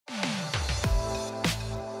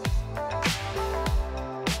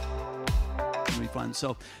fun.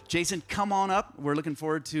 So, Jason, come on up. We're looking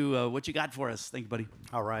forward to what you got for us. Thank you, buddy.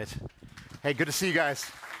 All right. Hey, good to see you guys.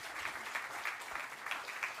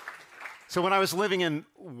 So when I was living in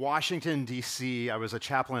Washington, D.C., I was a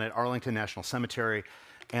chaplain at Arlington National Cemetery.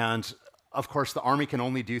 And of course, the Army can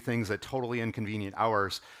only do things at totally inconvenient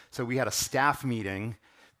hours. So we had a staff meeting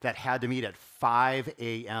that had to meet at 5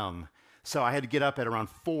 a.m. So I had to get up at around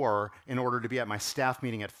 4 in order to be at my staff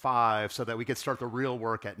meeting at 5 so that we could start the real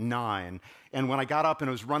work at 9. And when I got up and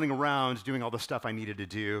I was running around doing all the stuff I needed to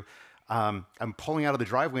do, I'm pulling out of the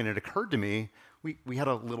driveway and it occurred to me, we had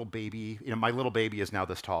a little baby. You know, my little baby is now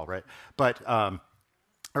this tall, right? But I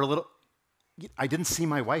didn't see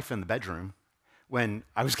my wife in the bedroom when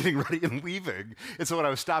I was getting ready and leaving. And so when I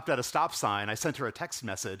was stopped at a stop sign, I sent her a text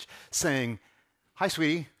message saying, "Hi,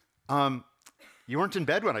 sweetie. You weren't in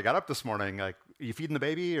bed when I got up this morning. Like, are you feeding the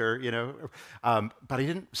baby or, you know?" But I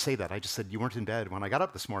didn't say that. I just said, "You weren't in bed when I got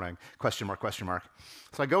up this morning." Question mark, question mark.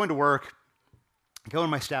 So I go into work, go in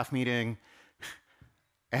my staff meeting,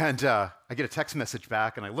 and I get a text message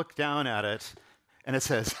back, and I look down at it, and it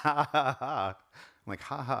says, "Ha, ha, ha." I'm like,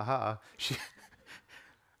 ha, ha, ha.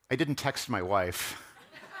 I didn't text my wife.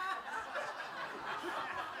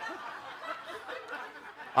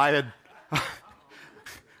 I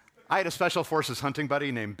had a special forces hunting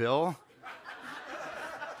buddy named Bill.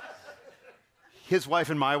 His wife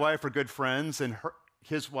and my wife are good friends, and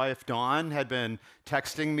his wife, Dawn, had been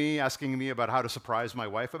texting me, asking me about how to surprise my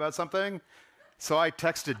wife about something. So I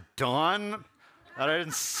texted Dawn that I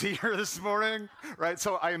didn't see her this morning, right?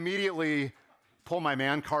 So I immediately pull my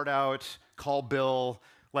man card out, call Bill,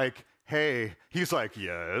 like, "Hey." He's like,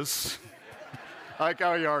 "Yes." Like,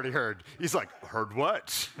 "Oh, you already heard." He's like, "Heard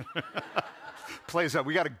what?" Plays out.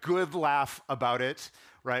 We got a good laugh about it,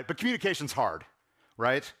 right? But communication's hard,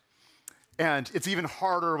 right? And it's even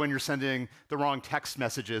harder when you're sending the wrong text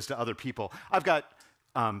messages to other people. I've got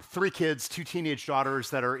 3 kids, 2 teenage daughters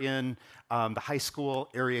that are in the high school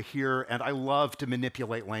area here, and I love to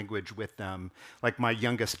manipulate language with them. Like my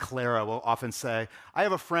youngest, Clara, will often say, "I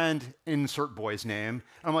have a friend, insert boy's name."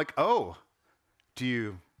 And I'm like, "Oh, do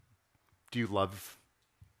you love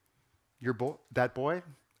that boy?"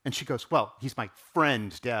 And she goes, "Well, he's my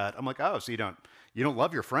friend, Dad." I'm like, "Oh, so you don't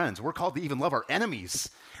love your friends? We're called to even love our enemies."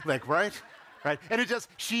 Like, right? Right? And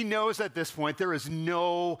she knows at this point there is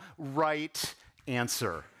no right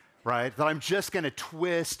answer, right? That I'm just going to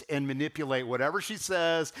twist and manipulate whatever she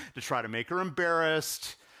says to try to make her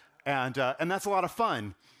embarrassed. And that's a lot of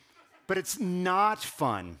fun. But it's not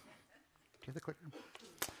fun. Do you have the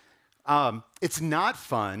clicker? It's not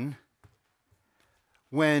fun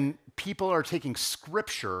when people are taking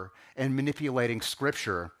Scripture and manipulating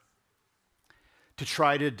Scripture to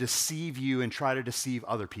try to deceive you and try to deceive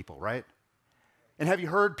other people, right? And have you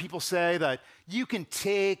heard people say that you can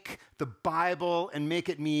take the Bible and make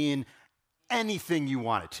it mean anything you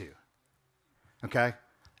want it to? Okay?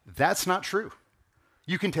 That's not true.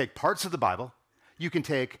 You can take parts of the Bible, you can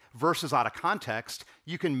take verses out of context,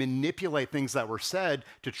 you can manipulate things that were said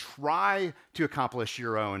to try to accomplish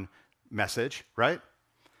your own message, right?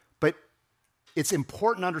 But it's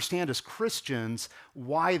important to understand as Christians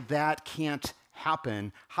why that can't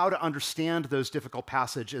happen, how to understand those difficult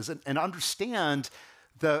passages, and understand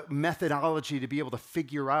the methodology to be able to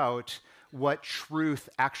figure out what truth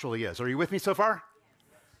actually is. Are you with me so far?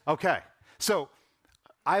 Okay. So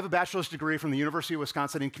I have a bachelor's degree from the University of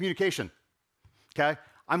Wisconsin in communication. Okay?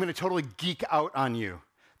 I'm going to totally geek out on you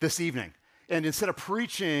this evening. And instead of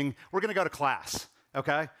preaching, we're going to go to class.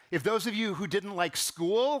 Okay? If those of you who didn't like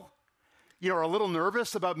school, are a little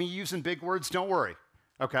nervous about me using big words, don't worry.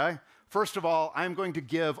 Okay? First of all, I'm going to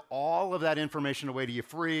give all of that information away to you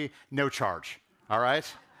free, no charge, all right?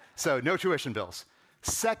 So no tuition bills.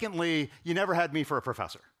 Secondly, you never had me for a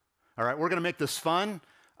professor, all right? We're going to make this fun.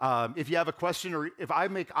 If you have a question or if I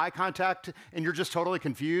make eye contact and you're just totally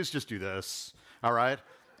confused, just do this, all right?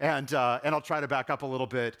 And I'll try to back up a little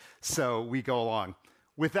bit so we go along.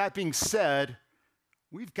 With that being said,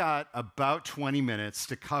 we've got about 20 minutes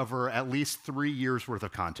to cover at least 3 years worth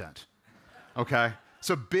of content, okay?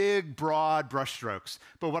 So big, broad brushstrokes.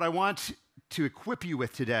 But what I want to equip you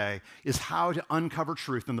with today is how to uncover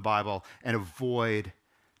truth in the Bible and avoid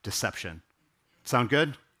deception. Sound good?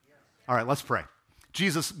 Yes. All right, let's pray.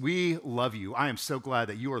 Jesus, we love you. I am so glad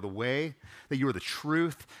that you are the way, that you are the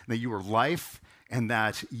truth, that you are life, and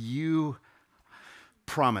that you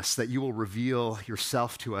promise that you will reveal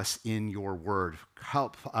yourself to us in your word.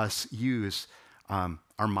 Help us use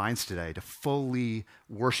our minds today to fully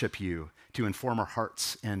worship you, to inform our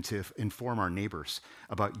hearts and to inform our neighbors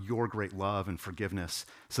about your great love and forgiveness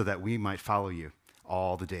so that we might follow you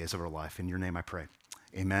all the days of our life. In your name I pray.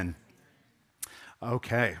 Amen.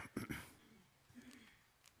 Okay.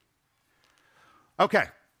 Okay.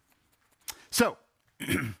 So,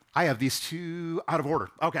 I have these two out of order.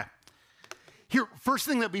 Okay. Here, first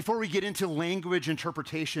thing that before we get into language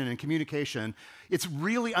interpretation and communication, it's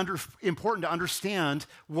really important to understand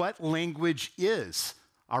what language is,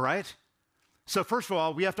 all right? So first of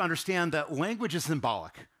all, we have to understand that language is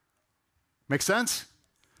symbolic. Make sense?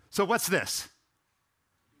 So what's this?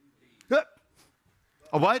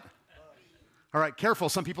 A what? All right, careful.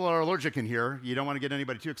 Some people are allergic in here. You don't want to get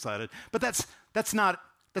anybody too excited. But that's not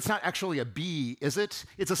actually a B, is it?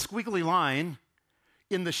 It's a squiggly line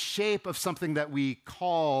in the shape of something that we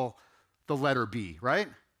call the letter B, right?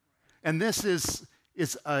 And this is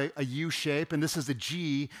a U shape, and this is a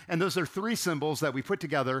G, and those are three symbols that we put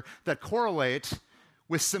together that correlate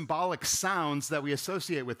with symbolic sounds that we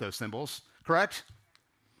associate with those symbols, correct?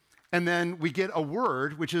 And then we get a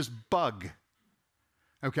word, which is bug.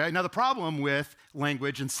 Okay, now the problem with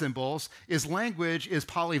language and symbols is language is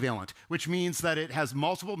polyvalent, which means that it has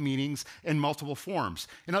multiple meanings and multiple forms.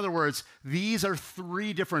 In other words, these are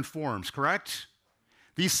three different forms, correct?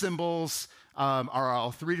 These symbols are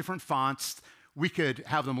all three different fonts. We could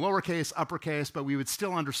have them lowercase, uppercase, but we would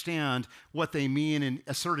still understand what they mean, and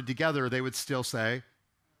asserted together, they would still say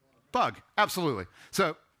bug. Absolutely.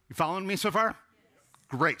 So, you following me so far?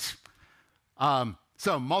 Great.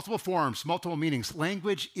 So multiple forms, multiple meanings.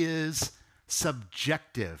 Language is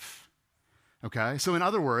subjective, okay? So in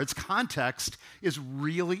other words, context is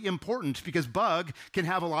really important because bug can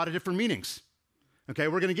have a lot of different meanings, okay?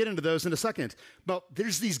 We're going to get into those in a second. But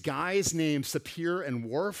there's these guys named Sapir and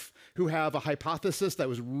Whorf who have a hypothesis that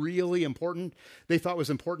was really important, they thought was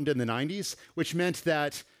important in the 90s, which meant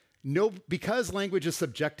that because language is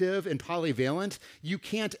subjective and polyvalent, you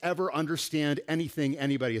can't ever understand anything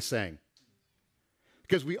anybody is saying.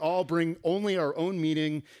 Because we all bring only our own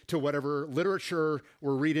meaning to whatever literature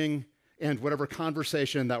we're reading and whatever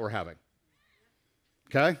conversation that we're having.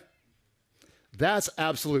 Okay? That's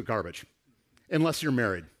absolute garbage, unless you're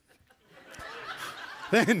married.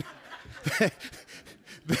 then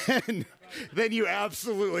you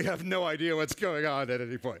absolutely have no idea what's going on at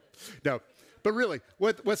any point. No. But really,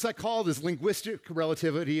 what's that called is linguistic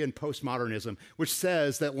relativity and postmodernism, which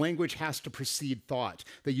says that language has to precede thought,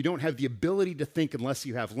 that you don't have the ability to think unless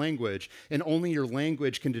you have language, and only your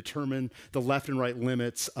language can determine the left and right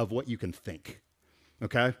limits of what you can think,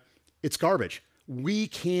 okay? It's garbage. We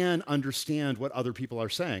can understand what other people are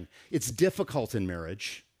saying. It's difficult in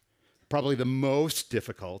marriage, probably the most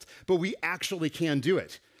difficult, but we actually can do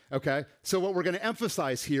it. Okay, so what we're going to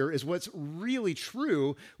emphasize here is what's really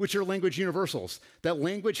true, which are language universals. That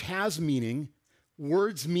language has meaning,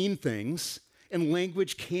 words mean things, and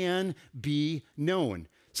language can be known.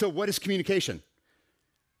 So what is communication?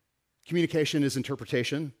 Communication is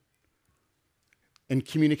interpretation, and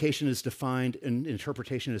communication is defined, and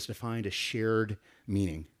interpretation is defined as shared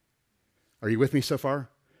meaning. Are you with me so far?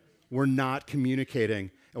 We're not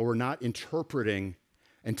communicating, or we're not interpreting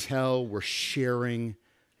until we're sharing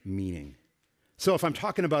meaning. So if I'm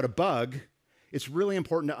talking about a bug, it's really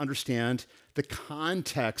important to understand the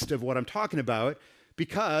context of what I'm talking about,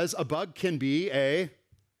 because a bug can be a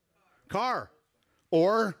car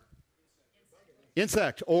or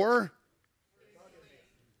insect or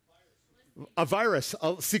a virus,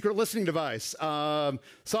 a secret listening device,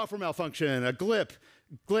 software malfunction, a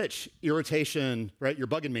glitch, irritation, right? You're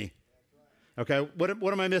bugging me. Okay, what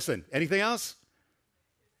am I missing? Anything else?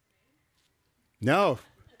 No.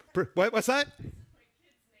 What's that? My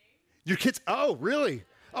kid's name. Your kid's, oh, really?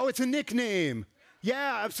 Oh, it's a nickname.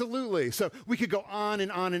 Yeah, absolutely. So we could go on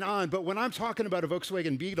and on and on, but when I'm talking about a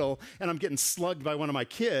Volkswagen Beetle and I'm getting slugged by one of my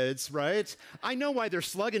kids, right? I know why they're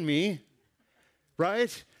slugging me,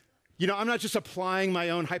 right? You know, I'm not just applying my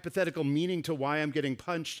own hypothetical meaning to why I'm getting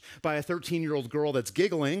punched by a 13-year-old girl that's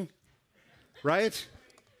giggling, right?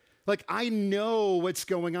 Like, I know what's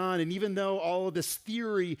going on, and even though all of this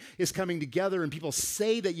theory is coming together and people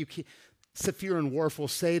say that you can't, Sapir and Whorf will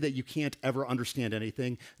say that you can't ever understand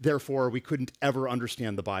anything, therefore we couldn't ever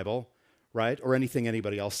understand the Bible, right? Or anything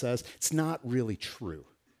anybody else says. It's not really true.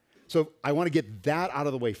 So I want to get that out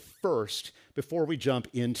of the way first before we jump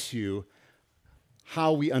into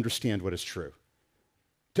how we understand what is true.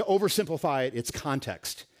 To oversimplify it, it's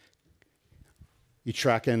context. You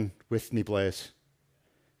tracking with me, Blaze?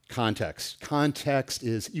 Context. Context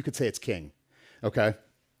is, you could say it's king, okay?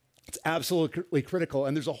 It's absolutely critical,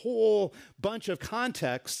 and there's a whole bunch of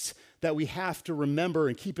contexts that we have to remember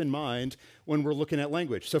and keep in mind when we're looking at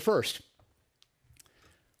language. So first,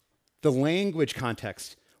 the language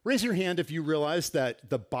context. Raise your hand if you realize that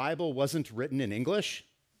the Bible wasn't written in English.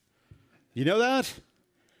 You know that?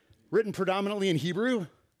 written predominantly in Hebrew,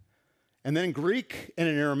 and then in Greek and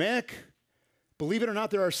in Aramaic. Believe it or not,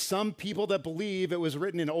 there are some people that believe it was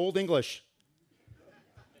written in Old English.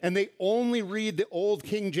 And they only read the Old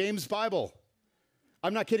King James Bible.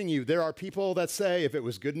 I'm not kidding you. There are people that say, if it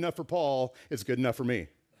was good enough for Paul, it's good enough for me.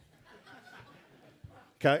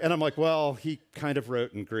 Okay? And I'm like, well, he kind of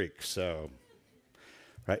wrote in Greek, so,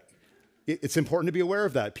 right? It's important to be aware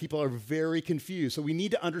of that. People are very confused. So we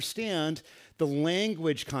need to understand the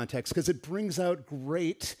language context because it brings out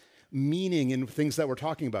great meaning in things that we're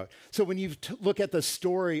talking about. So when you look at the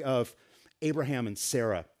story of Abraham and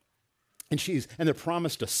Sarah, and they're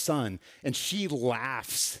promised a son, and she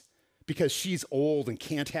laughs because she's old and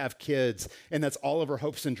can't have kids, and that's all of her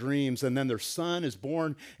hopes and dreams. And then their son is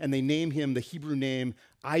born, and they name him the Hebrew name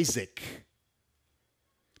Isaac,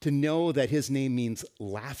 to know that his name means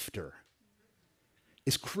laughter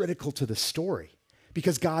is critical to the story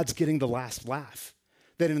because God's getting the last laugh.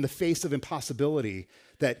 That in the face of impossibility,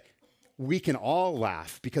 that we can all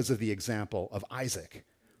laugh because of the example of Isaac,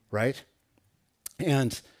 right?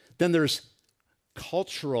 And then there's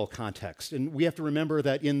cultural context. And we have to remember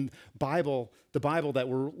that in the Bible, that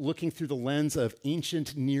we're looking through the lens of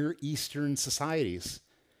ancient Near Eastern societies.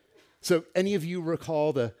 So any of you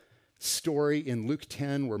recall the story in Luke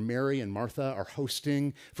 10 where Mary and Martha are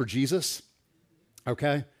hosting for Jesus?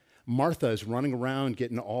 Okay? Martha is running around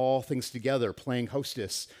getting all things together, playing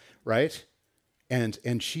hostess, right?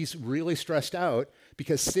 And she's really stressed out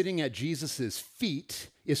because sitting at Jesus' feet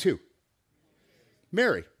is who?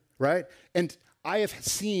 Mary, right? And I have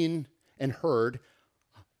seen and heard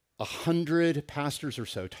 100 pastors or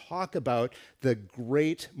so talk about the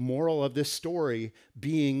great moral of this story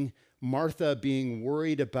being Martha being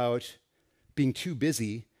worried about being too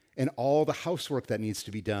busy and all the housework that needs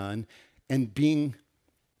to be done and being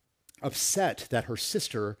upset that her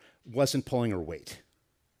sister wasn't pulling her weight,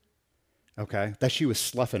 okay? That she was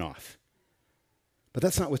sloughing off. But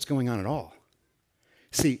that's not what's going on at all.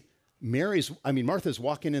 See, Martha's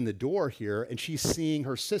walking in the door here, and she's seeing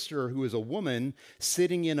her sister, who is a woman,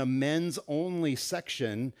 sitting in a men's only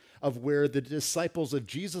section of where the disciples of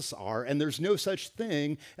Jesus are, and there's no such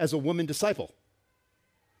thing as a woman disciple.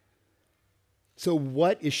 So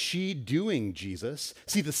what is she doing, Jesus?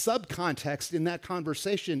 See, the subcontext in that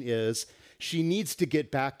conversation is she needs to get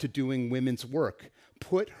back to doing women's work.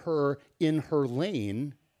 Put her in her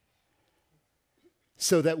lane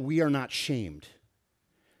so that we are not shamed.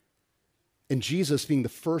 And Jesus, being the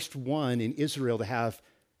first one in Israel to have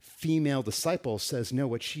female disciples, says, no,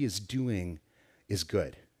 what she is doing is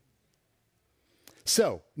good.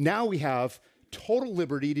 So now we have total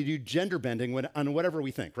liberty to do gender bending on whatever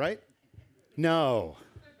we think, right? No,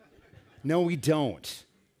 we don't.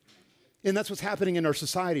 And that's what's happening in our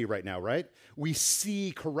society right now, right? We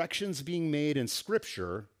see corrections being made in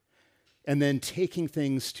Scripture and then taking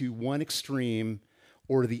things to one extreme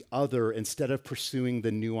or the other instead of pursuing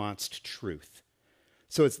the nuanced truth.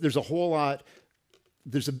 So there's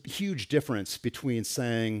a huge difference between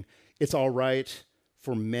saying it's all right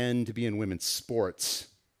for men to be in women's sports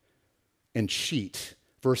and cheat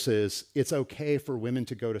versus it's okay for women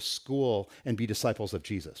to go to school and be disciples of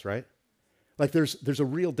Jesus, right? Like there's a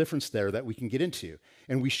real difference there that we can get into,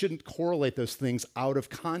 and we shouldn't correlate those things out of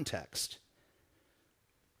context.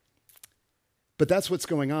 But that's what's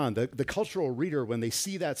going on. The cultural reader, when they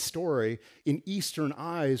see that story, in Eastern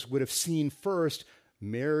eyes would have seen first,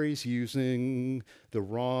 Mary's using the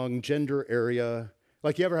wrong gender area.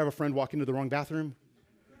 Like you ever have a friend walk into the wrong bathroom,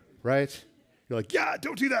 right? You're like, yeah,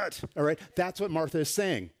 don't do that, all right? That's what Martha is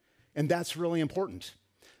saying, and that's really important.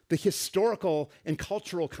 The historical and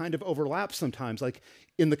cultural kind of overlap sometimes. Like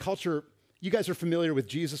in the culture, you guys are familiar with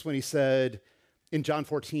Jesus when he said in John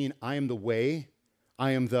 14, I am the way,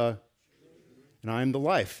 and I am the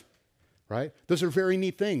life, right? Those are very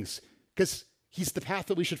neat things because he's the path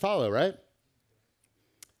that we should follow, right?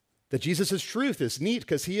 That Jesus' truth is neat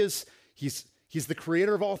because he's the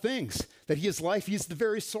creator of all things, that he is life, he's the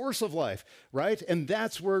very source of life, right? And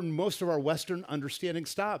that's where most of our Western understanding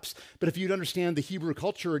stops. But if you'd understand the Hebrew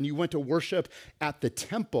culture and you went to worship at the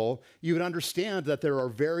temple, you would understand that there are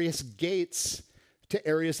various gates to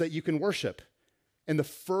areas that you can worship. And the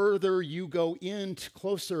further you go in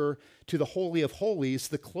closer to the Holy of Holies,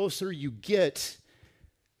 the closer you get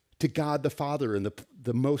to God the Father in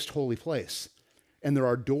the most holy place. And there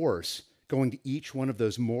are doors going to each one of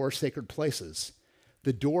those more sacred places.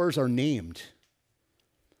 The doors are named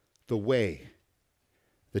the way,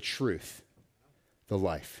 the truth, the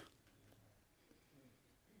life.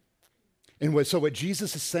 And so what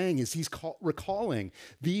Jesus is saying is he's recalling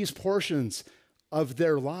these portions of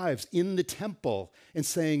their lives in the temple and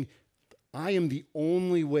saying, I am the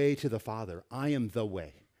only way to the Father. I am the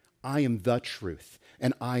way. I am the truth.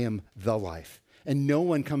 And I am the life. And no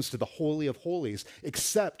one comes to the Holy of Holies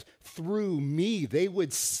except through me. They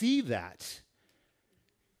would see that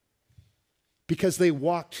because they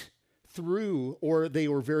walked through, or they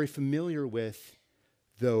were very familiar with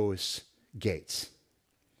those gates.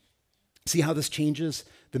 See how this changes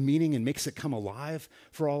the meaning and makes it come alive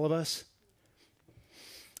for all of us?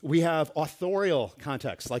 We have authorial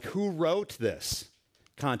context, like who wrote this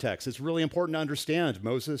context. It's really important to understand.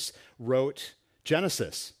 Moses wrote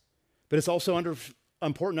Genesis, but it's also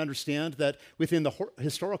important to understand that within the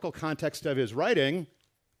historical context of his writing,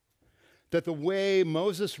 that the way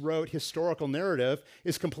Moses wrote historical narrative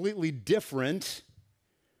is completely different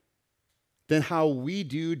than how we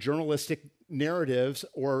do journalistic narratives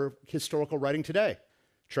or historical writing today.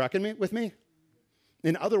 Tracking with me?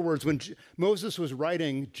 In other words, when Moses was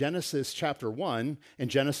writing Genesis chapter 1 and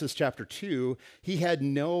Genesis chapter 2, he had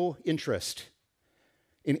no interest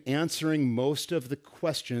in answering most of the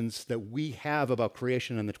questions that we have about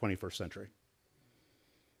creation in the 21st century.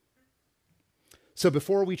 So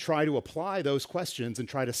before we try to apply those questions and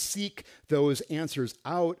try to seek those answers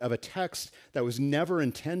out of a text that was never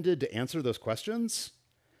intended to answer those questions,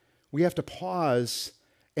 we have to pause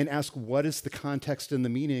and ask, what is the context and the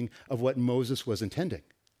meaning of what Moses was intending?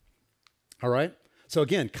 All right? So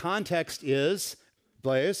again, context is,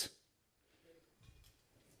 Blaze?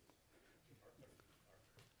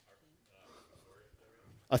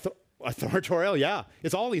 Authorial, yeah.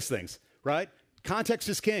 It's all these things, right? Context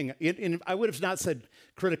is king. I would have not said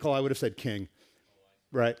critical, I would have said king,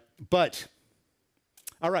 right? But,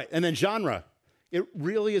 all right, and then genre. It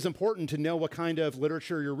really is important to know what kind of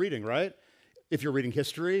literature you're reading, right? If you're reading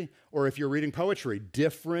history or if you're reading poetry,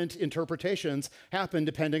 different interpretations happen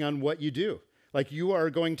depending on what you do. Like you are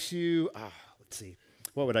going to, let's see,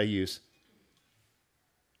 what would I use?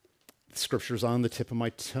 The scripture's on the tip of my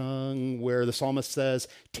tongue where the psalmist says,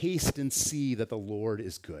 taste and see that the Lord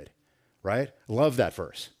is good. Right? Love that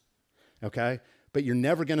verse. Okay? But you're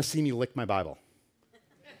never going to see me lick my Bible.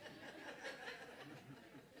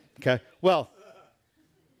 Okay? Well,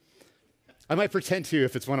 I might pretend to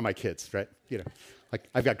if it's one of my kids, right? You know, like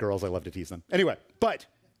I've got girls, I love to tease them. Anyway, but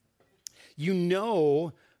you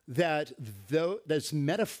know that this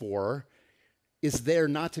metaphor is there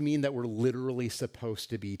not to mean that we're literally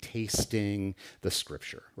supposed to be tasting the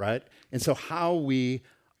scripture, right? And so how we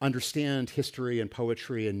understand history and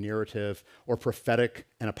poetry and narrative or prophetic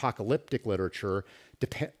and apocalyptic literature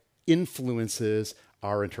influences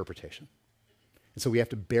our interpretation. And so we have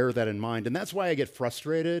to bear that in mind. And that's why I get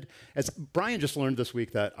frustrated. As Brian just learned this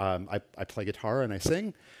week that I play guitar and I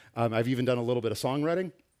sing. I've even done a little bit of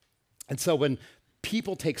songwriting. And so when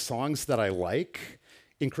people take songs that I like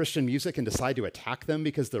in Christian music and decide to attack them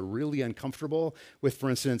because they're really uncomfortable with, for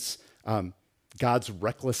instance, God's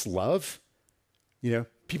reckless love, you know,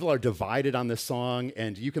 people are divided on this song,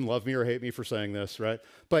 and you can love me or hate me for saying this, right?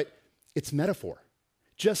 But it's metaphor.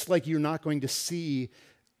 Just like you're not going to see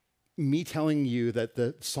me telling you that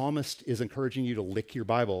the psalmist is encouraging you to lick your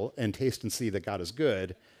Bible and taste and see that God is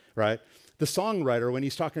good, right? The songwriter, when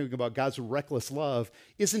he's talking about God's reckless love,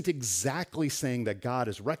 isn't exactly saying that God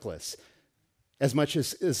is reckless, as much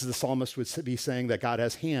as the psalmist would be saying that God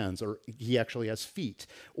has hands, or he actually has feet,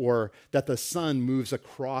 or that the sun moves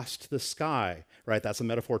across the sky, right? That's a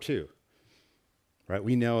metaphor too, right?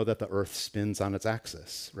 We know that the earth spins on its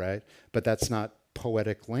axis, right? But that's not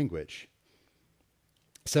poetic language.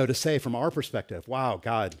 So to say from our perspective, wow,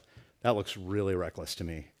 God, that looks really reckless to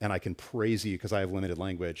me, and I can praise you because I have limited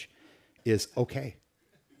language, is okay,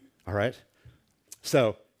 all right?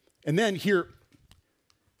 So, and then here,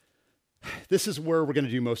 this is where we're going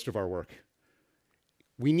to do most of our work.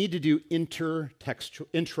 We need to do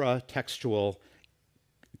intratextual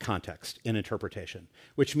context and interpretation,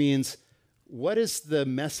 which means what is the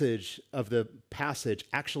message of the passage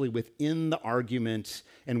actually within the argument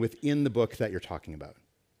and within the book that you're talking about?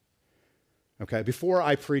 Okay, before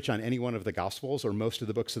I preach on any one of the Gospels or most of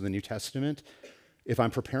the books of the New Testament, if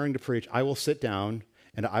I'm preparing to preach, I will sit down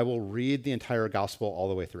and I will read the entire Gospel all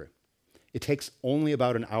the way through. It takes only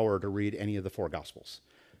about an hour to read any of the 4 Gospels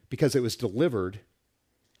because it was delivered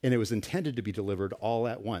and it was intended to be delivered all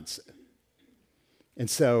at once. And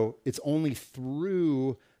so it's only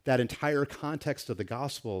through that entire context of the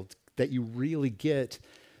Gospel that you really get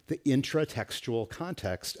the intratextual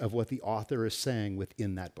context of what the author is saying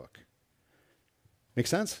within that book. Make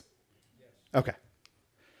sense? Yes. Okay.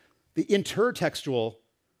 The intertextual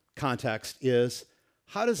context is,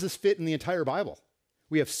 how does this fit in the entire Bible?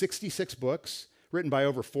 We have 66 books written by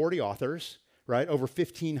over 40 authors, right? Over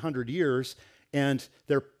 1,500 years, and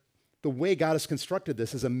they're the way God has constructed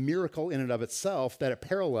this is a miracle in and of itself that it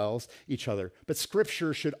parallels each other. But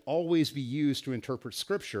Scripture should always be used to interpret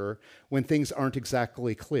Scripture when things aren't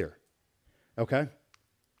exactly clear. Okay?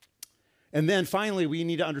 And then finally, we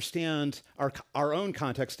need to understand our own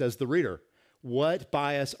context as the reader. What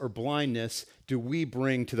bias or blindness do we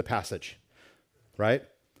bring to the passage? Right?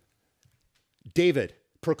 David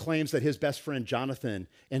proclaims that his best friend Jonathan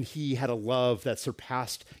and he had a love that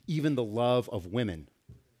surpassed even the love of women.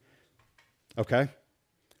 Okay?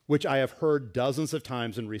 Which I have heard dozens of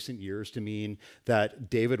times in recent years to mean that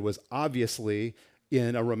David was obviously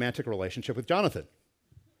in a romantic relationship with Jonathan.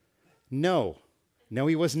 No,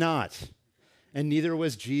 he was not. And neither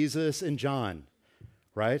was Jesus and John,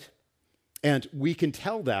 right? And we can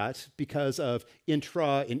tell that because of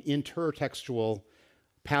intra and intertextual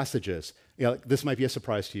passages. You know, this might be a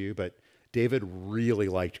surprise to you, but David really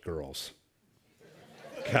liked girls.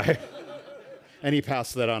 Okay? And he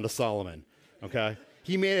passed that on to Solomon. Okay?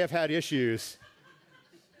 He may have had issues,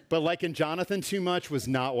 but liking Jonathan too much was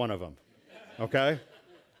not one of them. Okay?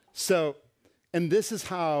 So, and this is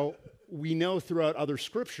how we know throughout other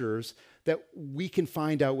scriptures that we can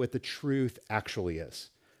find out what the truth actually is.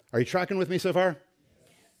 Are you tracking with me so far?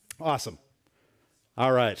 Awesome.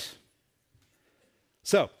 All right.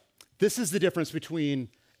 So, this is the difference between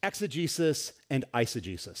exegesis and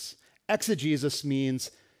eisegesis. Exegesis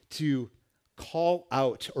means to call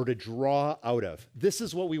out or to draw out of. This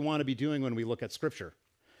is what we want to be doing when we look at Scripture.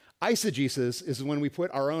 Eisegesis is when we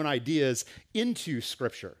put our own ideas into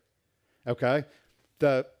Scripture. Okay?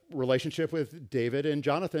 The relationship with David and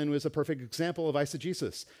Jonathan was a perfect example of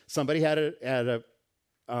eisegesis. Somebody had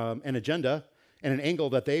an agenda and an angle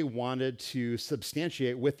that they wanted to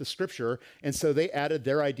substantiate with the Scripture, and so they added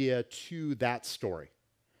their idea to that story.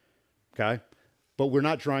 Okay? But we're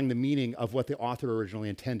not drawing the meaning of what the author originally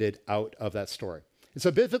intended out of that story. And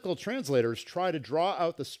so biblical translators try to draw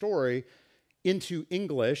out the story into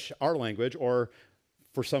English, our language, or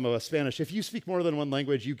for some of us, Spanish. If you speak more than one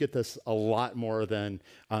language, you get this a lot more than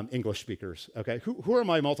English speakers, okay? Who are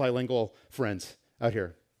my multilingual friends out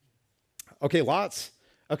here? Okay, lots?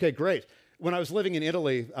 Okay, great. When I was living in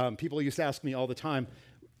Italy, people used to ask me all the time,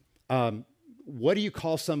 what do you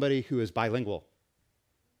call somebody who is bilingual?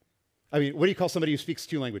 I mean, what do you call somebody who speaks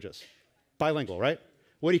two languages? Bilingual, right?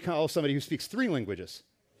 What do you call somebody who speaks three languages?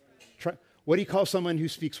 What do you call someone who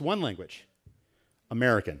speaks one language?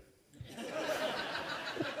 American.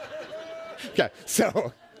 Okay,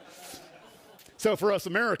 so for us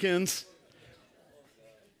Americans,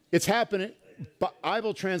 it's happening,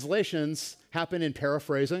 Bible translations happen in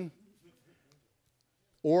paraphrasing,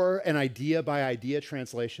 or an idea by idea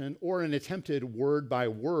translation, or an attempted word by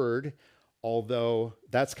word, although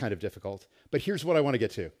that's kind of difficult. But here's what I want to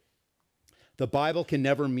get to. The Bible can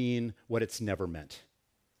never mean what it's never meant.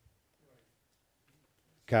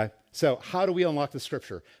 Okay? So how do we unlock the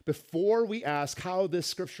Scripture? Before we ask how this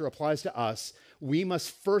Scripture applies to us, we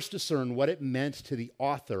must first discern what it meant to the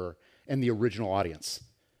author and the original audience.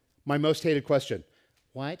 My most hated question,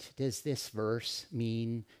 what does this verse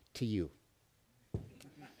mean to you?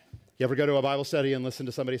 You ever go to a Bible study and listen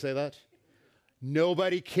to somebody say that?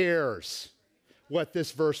 Nobody cares what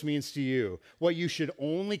this verse means to you. What you should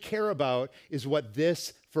only care about is what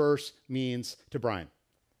this verse means to Brian.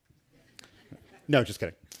 No, just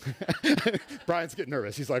kidding. Brian's getting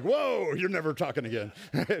nervous. He's like, whoa, you're never talking again.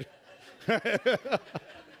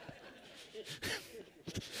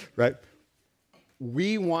 Right?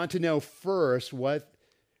 We want to know first what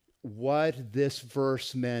this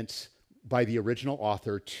verse meant by the original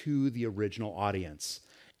author to the original audience.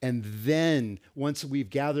 And then, once we've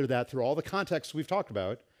gathered that through all the contexts we've talked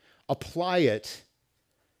about, apply it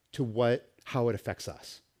to how it affects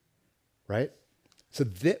us, right? So,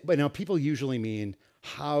 but now people usually mean,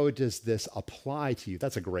 how does this apply to you?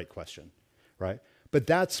 That's a great question, right? But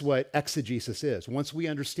that's what exegesis is. Once we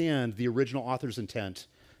understand the original author's intent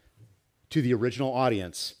to the original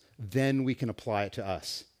audience, then we can apply it to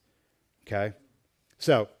us, okay?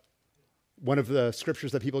 So, one of the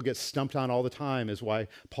scriptures that people get stumped on all the time is why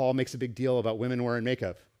Paul makes a big deal about women wearing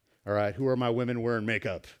makeup. All right, who are my women wearing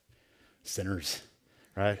makeup? Sinners,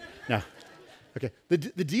 right? Now, okay, the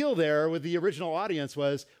deal there with the original audience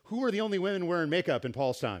was, who are the only women wearing makeup in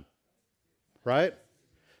Paul's time, right?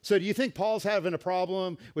 So do you think Paul's having a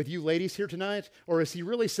problem with you ladies here tonight? Or is he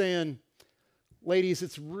really saying, ladies,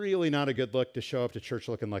 it's really not a good look to show up to church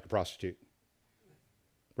looking like a prostitute,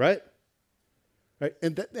 right? Right?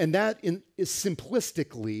 And that is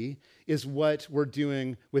simplistically is what we're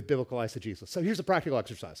doing with biblical eisegesis. So here's a practical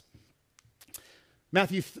exercise.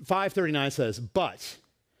 Matthew 5:39 says, but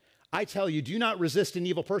I tell you, do not resist an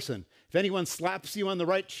evil person. If anyone slaps you on the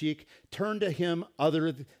right cheek, turn to them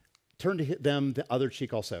the other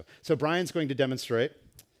cheek also. So Brian's going to demonstrate.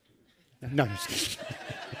 No, I'm just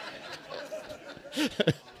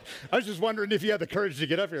kidding. I was just wondering if you had the courage to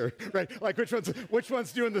get up here, right? Like which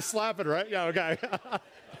one's doing the slapping, right? Yeah, okay.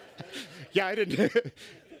 Yeah, I didn't.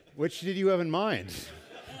 Which did you have in mind?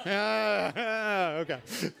 Okay.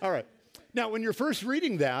 All right. Now, when you're first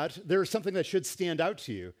reading that, there's something that should stand out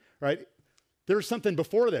to you, right? There's something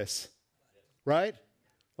before this, right?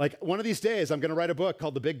 Like one of these days, I'm going to write a book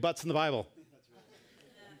called The Big Butts in the Bible.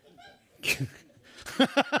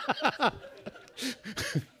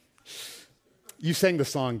 You sang the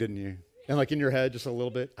song, didn't you? And like in your head, just a little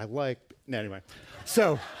bit. Anyway.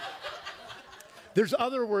 So there's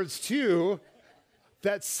other words too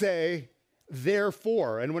that say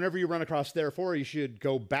therefore. And whenever you run across therefore, you should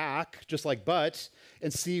go back, just like but,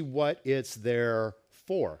 and see what it's there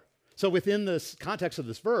for. So within this context of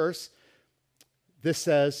this verse, this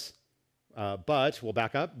says, but, we'll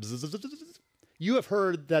back up. You have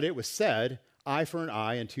heard that it was said, eye for an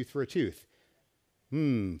eye and tooth for a tooth.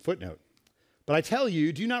 Footnote. But I tell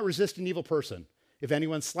you, do not resist an evil person. If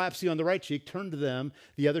anyone slaps you on the right cheek, turn to them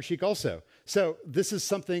the other cheek also. So this is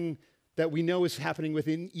something that we know is happening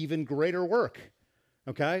within even greater work,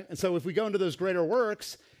 okay? And so if we go into those greater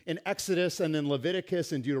works in Exodus and then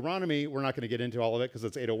Leviticus and Deuteronomy, we're not going to get into all of it because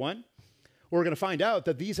it's 801. We're going to find out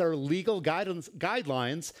that these are legal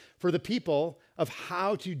guidelines for the people of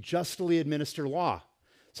how to justly administer law.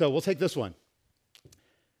 So we'll take this one.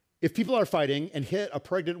 If people are fighting and hit a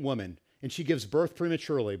pregnant woman and she gives birth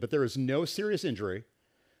prematurely, but there is no serious injury,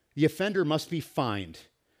 the offender must be fined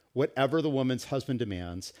whatever the woman's husband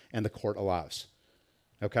demands and the court allows.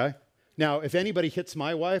 Okay? Now, if anybody hits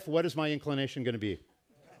my wife, what is my inclination going to be?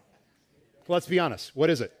 Let's be honest. What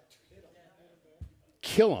is it?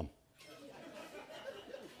 Kill him.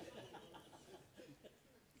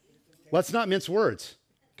 Let's not mince words,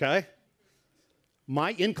 okay?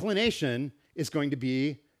 My inclination is going to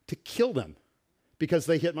be to kill them because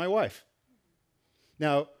they hit my wife.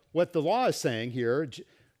 Now, what the law is saying here,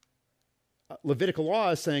 Levitical law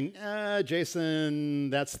is saying, Jason,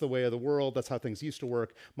 that's the way of the world. That's how things used to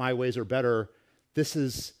work. My ways are better. This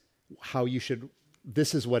is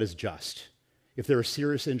this is what is just. If there is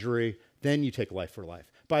serious injury, then you take life for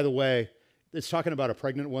life. By the way, it's talking about a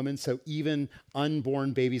pregnant woman, so even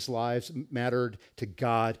unborn babies' lives mattered to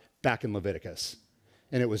God back in Leviticus.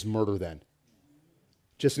 And it was murder then,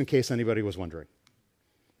 just in case anybody was wondering.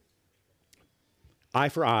 Eye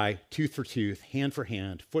for eye, tooth for tooth, hand for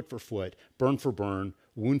hand, foot for foot, burn for burn,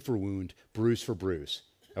 wound for wound, bruise for bruise,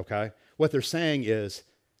 okay? What they're saying is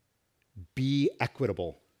be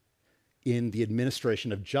equitable in the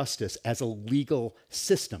administration of justice as a legal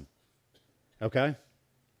system, okay?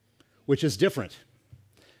 Which is different.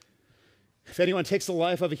 If anyone takes the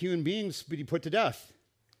life of a human being, be put to death,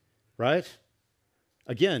 right?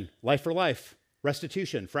 Again, life for life.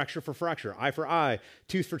 Restitution, fracture for fracture, eye for eye,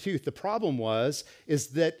 tooth for tooth. The problem is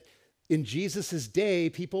that in Jesus' day,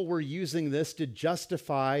 people were using this to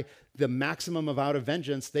justify the maximum amount of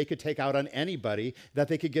vengeance they could take out on anybody that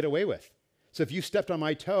they could get away with. So if you stepped on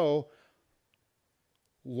my toe,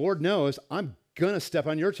 Lord knows I'm going to step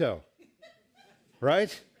on your toe,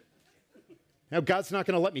 right? Now, God's not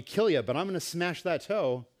going to let me kill you, but I'm going to smash that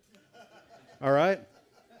toe, all right?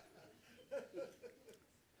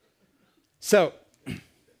 So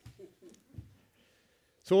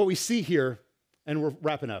what we see here, and we're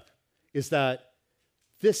wrapping up, is that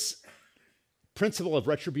this principle of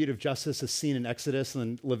retributive justice as seen in Exodus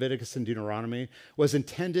and Leviticus and Deuteronomy was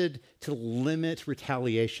intended to limit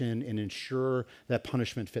retaliation and ensure that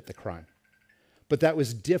punishment fit the crime. But that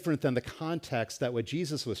was different than the context that what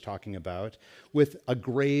Jesus was talking about with a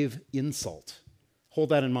grave insult. Hold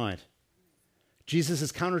that in mind.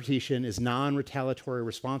 Jesus' counterteaching is non-retaliatory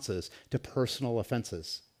responses to personal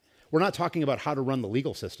offenses. We're not talking about how to run the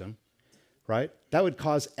legal system, right? That would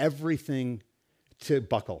cause everything to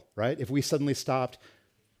buckle, right? If we suddenly stopped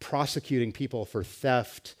prosecuting people for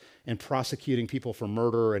theft and prosecuting people for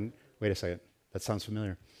murder and, wait a second, that sounds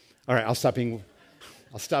familiar. All right, I'll stop being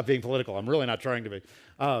political. I'm really not trying to be.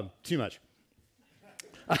 Too much.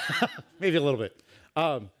 Maybe a little bit.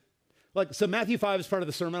 So Matthew 5 is part of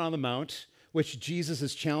the Sermon on the Mount, which Jesus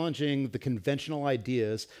is challenging the conventional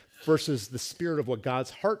ideas versus the spirit of what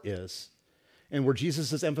God's heart is, and where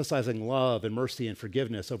Jesus is emphasizing love and mercy and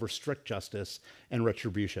forgiveness over strict justice and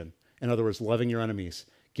retribution. In other words, loving your enemies,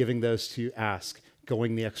 giving those to ask,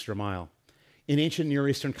 going the extra mile. In ancient Near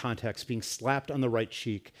Eastern contexts, being slapped on the right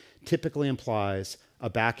cheek typically implies a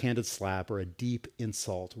backhanded slap or a deep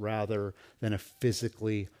insult rather than a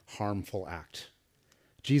physically harmful act.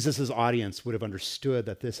 Jesus' audience would have understood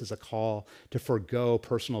that this is a call to forego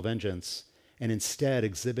personal vengeance and instead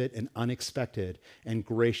exhibit an unexpected and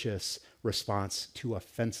gracious response to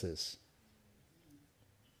offenses.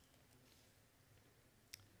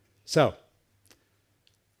 So,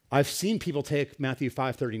 I've seen people take Matthew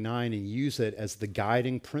 5:39 and use it as the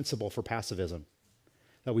guiding principle for pacifism.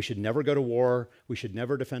 That we should never go to war, we should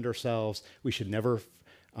never defend ourselves, we should never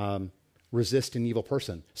resist an evil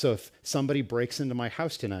person. So if somebody breaks into my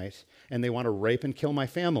house tonight and they want to rape and kill my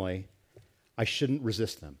family, I shouldn't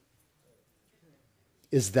resist them.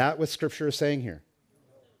 Is that what Scripture is saying here?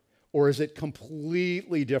 Or is it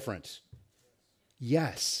completely different?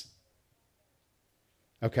 Yes.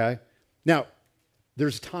 Okay? Now,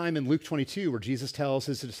 there's a time in Luke 22 where Jesus tells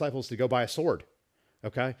his disciples to go buy a sword.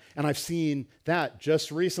 Okay? And I've seen that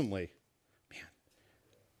just recently.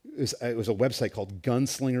 It was a website called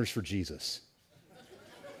Gunslingers for Jesus.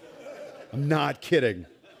 I'm not kidding.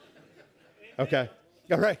 Okay?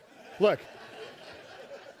 All right. Look.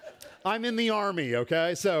 I'm in the Army,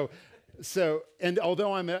 okay? So, and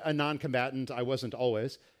although I'm a non-combatant, I wasn't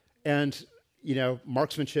always. And,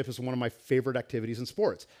 marksmanship is one of my favorite activities in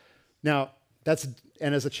sports. Now,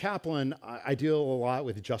 and as a chaplain, I deal a lot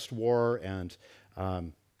with just war and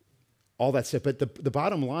all that stuff. But the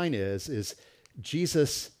bottom line is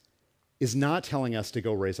Jesus is not telling us to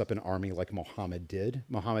go raise up an army like Muhammad did.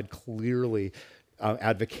 Muhammad clearly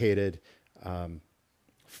advocated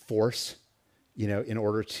force, in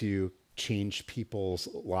order to change people's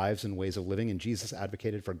lives and ways of living. And Jesus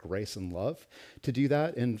advocated for grace and love to do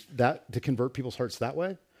that, and to convert people's hearts that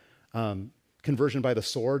way. Conversion by the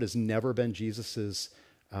sword has never been Jesus's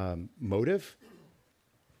motive.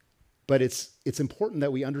 But it's important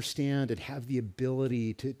that we understand and have the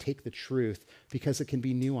ability to take the truth because it can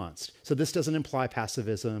be nuanced. So this doesn't imply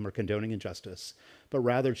pacifism or condoning injustice, but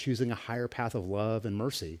rather choosing a higher path of love and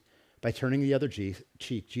mercy. By turning the other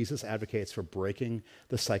cheek, Jesus advocates for breaking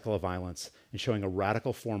the cycle of violence and showing a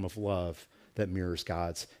radical form of love that mirrors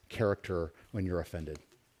God's character when you're offended.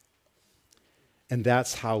 And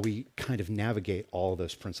that's how we kind of navigate all of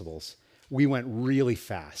those principles. We went really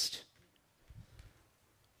fast.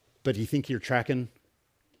 But do you think you're tracking?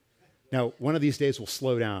 Now, one of these days we'll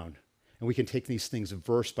slow down and we can take these things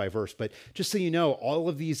verse by verse. But just so you know, all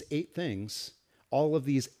of these 8 things, all of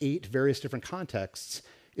these 8 various different contexts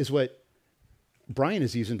is what Brian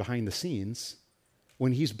is using behind the scenes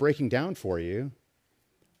when he's breaking down for you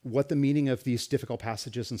what the meaning of these difficult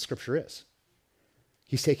passages in Scripture is.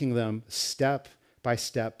 He's taking them step by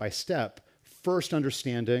step by step, first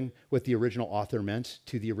understanding what the original author meant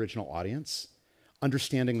to the original audience,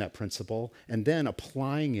 understanding that principle, and then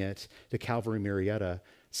applying it to Calvary Murrieta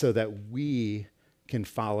so that we can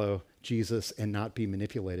follow Jesus and not be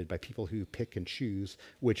manipulated by people who pick and choose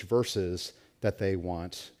which verses that they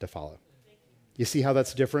want to follow. You see how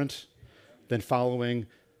that's different than following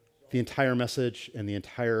the entire message and the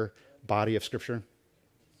entire body of Scripture?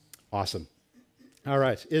 Awesome. All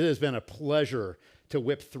right. It has been a pleasure to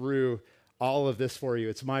whip through all of this for you.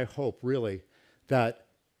 It's my hope, really, that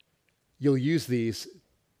you'll use these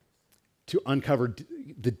to uncover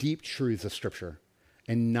the deep truths of Scripture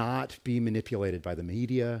and not be manipulated by the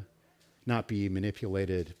media, not be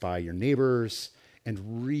manipulated by your neighbors,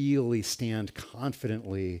 and really stand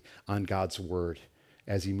confidently on God's word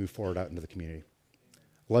as you move forward out into the community.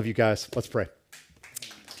 Love you guys. Let's pray.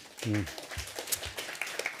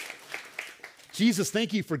 Jesus,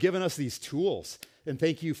 thank you for giving us these tools. And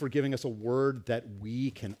thank you for giving us a word that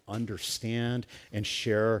we can understand and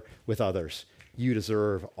share with others. You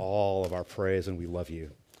deserve all of our praise, and we love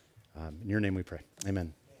you. In your name we pray.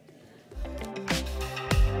 Amen.